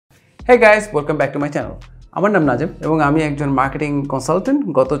Hey guys, welcome back to my channel. আমার নাম নাজম এবং আমি একজন মার্কেটিং কনসালটেন্ট।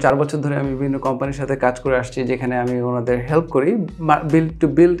 গত 4 বছর ধরে আমি বিভিন্ন কোম্পানির সাথে কাজ করে আসছি, যেখানে আমি ওনাদের হেল্প করি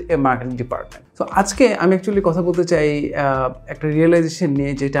build a marketing department. So আজকে আমি অ্যাকচুয়ালি কথা বলতে চাই একটা রিয়েলাইজেশন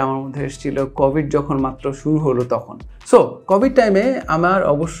নিয়ে, যেটা আমার মধ্যে এসেছিল কোভিড যখন মাত্র শুরু হলো তখন। সো কোভিড টাইমে আমার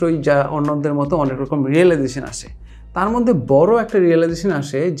অবশ্যই যা অন্যদের মতো অনেক রকম রিয়েলাইজেশন আসে। তার মধ্যে বড় একটা রিয়েলাইজেশন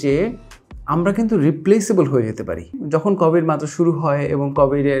আসে যে আমরা কিন্তু রিপ্লেসেবল হয়ে যেতে পারি। যখন কোভিড মাত্র শুরু হয় এবং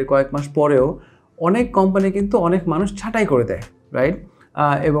কোভিডের কয়েক মাস পরেও অনেক কোম্পানি কিন্তু অনেক মানুষ ছাঁটাই করে দেয়, রাইট?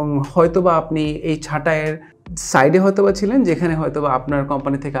 এবং হয়তোবা আপনি এই ছাঁটাইয়ের সাইডে হয়তোবা ছিলেন, যেখানে হয়তোবা আপনার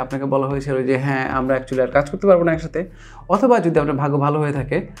কোম্পানি থেকে আপনাকে বলা হয়েছিল যে হ্যাঁ, আমরা অ্যাকচুয়ালি আর কাজ করতে পারবো না একসাথে। অথবা যদি আপনার ভাগ্য ভালো হয়ে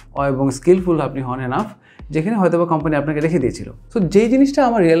থাকে এবং স্কিলফুল আপনি হন এনাফ, যেখানে হয়তোবা কোম্পানি আপনাকে রেখে দিয়েছিল। সো যেই জিনিসটা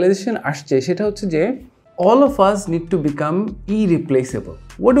আমার রিয়েলাইজেশন আসছে সেটা হচ্ছে যে all of us need to become irreplaceable.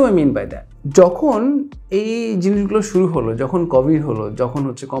 What do I mean by that? যখন এই জিনিসগুলো শুরু হলো, যখন কোভিড হলো, যখন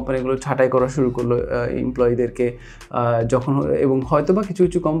হচ্ছে কোম্পানিগুলো ছাঁটাই করা শুরু করলো এমপ্লয়ীদেরকে, যখন এবং হয়তোবা কিছু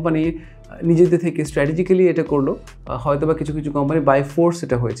কিছু কোম্পানি নিজেদের থেকে স্ট্র্যাটেজিক্যালি এটা করলো, হয়তোবা কিছু কিছু কোম্পানি বাই ফোর্স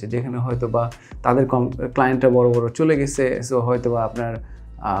এটা হয়েছে, যেখানে হয়তোবা তাদের ক্লায়েন্টরা বড় বড় চলে গেছে। সো হয়তোবা আপনার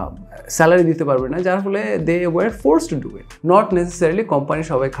স্যালারি দিতে পারবে না, যার ফলে they were force to do it. Not necessarily company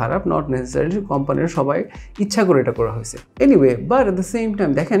সবাই খারাপ, নট নেসেসারিলি কোম্পানির সবাই ইচ্ছা করে এটা করা হয়েছে। Anyway, but at the same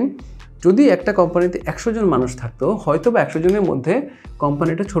time দেখেন, যদি একটা কোম্পানিতে 100 জন মানুষ থাকতো, হয়তো বা 100 জনের মধ্যে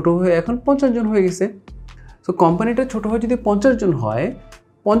কোম্পানিটা ছোটো হয়ে এখন 50 জন হয়ে গেছে। সো কোম্পানিটা ছোটো হয়ে যদি 50 জন হয়,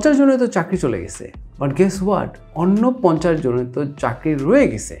 50 জনের তো চাকরি চলে গেছে, বাট গেস হোয়াট, অন্য 50 জনের তো চাকরি রয়ে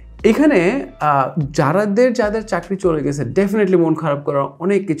গেছে। এখানে যাদের চাকরি চলে গেছে, ডেফিনেটলি মন খারাপ করার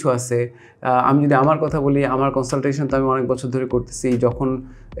অনেক কিছু আছে। আমি যদি আমার কথা বলি, আমার কনসালটেশন তো আমি অনেক বছর ধরে করতেছি।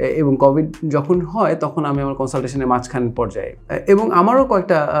 এবং কোভিড যখন হয় তখন আমি আমার কনসালটেশনের মাঝখান পর্যায়ে, এবং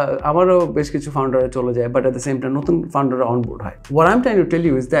আমারও বেশ কিছু ফাউন্ডারে চলে যায়, but at the same time নতুন ফাউন্ডাররা অনবোর্ড হয়। What I am trying to tell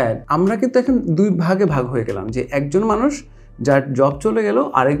you is that আমরা কিন্তু এখন দুই ভাগে ভাগ হয়ে গেলাম, যে একজন মানুষ যার জব চলে গেল,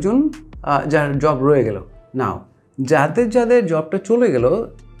 আরেকজন যার জব রয়ে গেল। নাও যাদের জবটা চলে গেল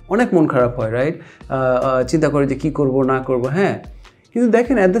অনেক মন খারাপ হয়, রাইট? চিন্তা করে যে কী করবো না করবো। হ্যাঁ, কিন্তু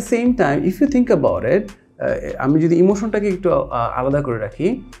দেখেন at the same time if you think about it, আমি যদি ইমোশনটাকে একটু আলাদা করে রাখি,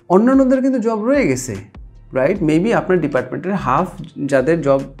 অন্যান্যদের কিন্তু জব রয়ে গেছে, রাইট? মেবি আপনার ডিপার্টমেন্টের হাফ যাদের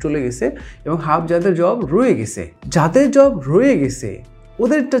জব চলে গেছে এবং হাফ যাদের জব রয়ে গেছে। যাদের জব রয়ে গেছে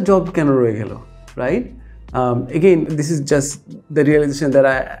ওদেরটা জব কেন রয়ে গেল, right? Again this is just the realisation that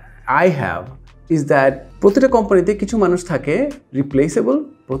I have is that প্রতিটা কোম্পানিতে কিছু মানুষ থাকে রিপ্লেসেবল,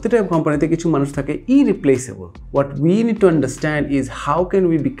 প্রতিটা কোম্পানিতে কিছু মানুষ থাকে irreplaceable. What we need to understand is how can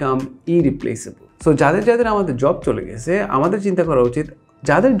we become irreplaceable. So যাদের আমাদের জব চলে গেছে, আমাদের চিন্তা করা উচিত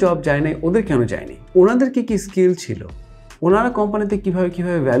যাদের জব যায় নাই ওদের কেন যায়নি, ওনাদের কি স্কিল ছিল, ওনারা কোম্পানিতে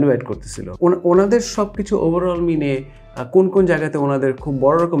কিভাবে ভ্যালু অ্যাড করতেছিল, ওনাদের সব কিছু ওভারঅল মিনে কোন জায়গাতে ওনাদের খুব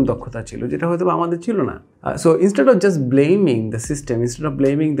বড় রকম দক্ষতা ছিল, যেটা হয়তো আমাদের ছিল না। So instead of just blaming the system, instead of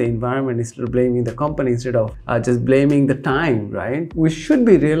blaming the environment, instead of blaming the company, instead of just blaming the time, right? We should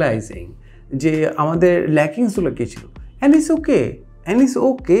be realising যে আমাদের ল্যাকিংসগুলো কী ছিল। অ্যান্ড ইটস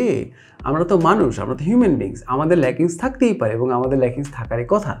ওকে, আমরা তো মানুষ, আমরা তো human beings, আমাদের lackings থাকতেই পারে এবং আমাদের ল্যাকিংস থাকারই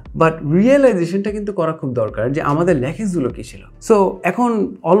কথা। বাট রিয়েলাইজেশনটা কিন্তু করা খুব দরকার যে আমাদের ল্যাকিংসগুলো কী ছিল। সো এখন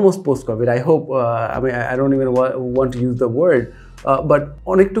almost post Covid, I hope, I don't even want to use the word, but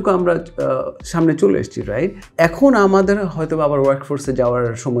অনেকটুকু আমরা সামনে চলে এসেছি, রাইট? এখন আমাদের হয়তো আবার ওয়ার্কফোর্সে যাওয়ার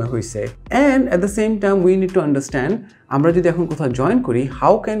সময় হয়েছে। And at the same time we need to understand, আমরা যদি এখন কোথাও জয়েন করি,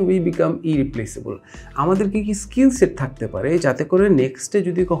 হাউ ক্যান উই বিকাম ইরিপ্লেসেবল। আমাদের কি স্কিল সেট থাকতে পারে, যাতে করে নেক্সটে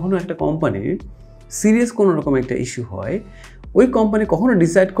যদি কখনো একটা কোম্পানির সিরিয়াস কোনো রকম একটা ইস্যু হয়, ওই কোম্পানি কখনো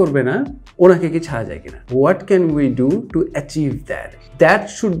ডিসাইড করবে না ওনাকে কি ছাড়া যায় কিনা। What can we do to achieve that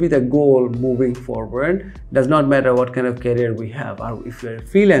should be the goal moving forward. Does not matter what kind of career we have, R if you R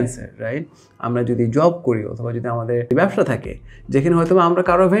freelancer, right? আমরা যদি জব করি অথবা যদি আমাদের ব্যবসা থাকে, যেখানে হয়তো আমরা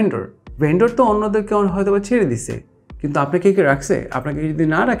কারো ভেন্ডর তো অন্যদেরকে হয়তো ছেড়ে দিছে, কিন্তু আপনাকে কি রাখছে? আপনাকে যদি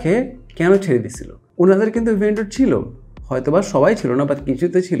না রাখে কেন ছেড়ে দিছিল? ওনাদের কিন্তু ভেন্ডর ছিল, হয়তোবা সবাই ছিল না, বাট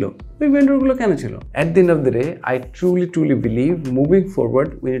কিছুতে ছিল। ওই ভেন্ডরগুলো কেন ছিল? At the end of the day, I truly believe moving forward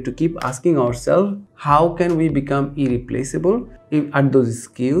we need to keep asking ourself, how can we become ইরিপ্লেসেবল? Are those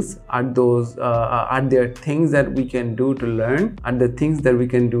skills, are there things that we can do to learn, are there things that we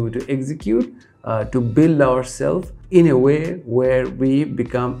can do to execute, to build ourselves in a way where we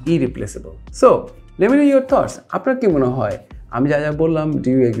become irreplaceable? So let me know your thoughts. আপনার কি মনে হয় আমি যা বললাম? Do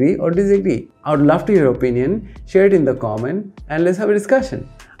you agree or disagree? I would love to hear your opinion. Share it in the comment and let's have a discussion.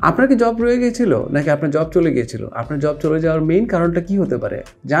 আপনার কি job রয়ে গিয়েছিল নাকি আপনার জব চলে গিয়েছিল? আপনার জব চলে যাওয়ার মেইন কারণটা কি হতে পারে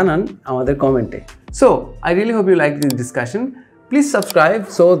জানান আমাদের কমেন্টে। So I really hope you like this discussion. Please subscribe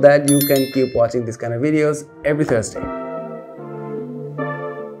so that you can keep watching this kind of videos every Thursday.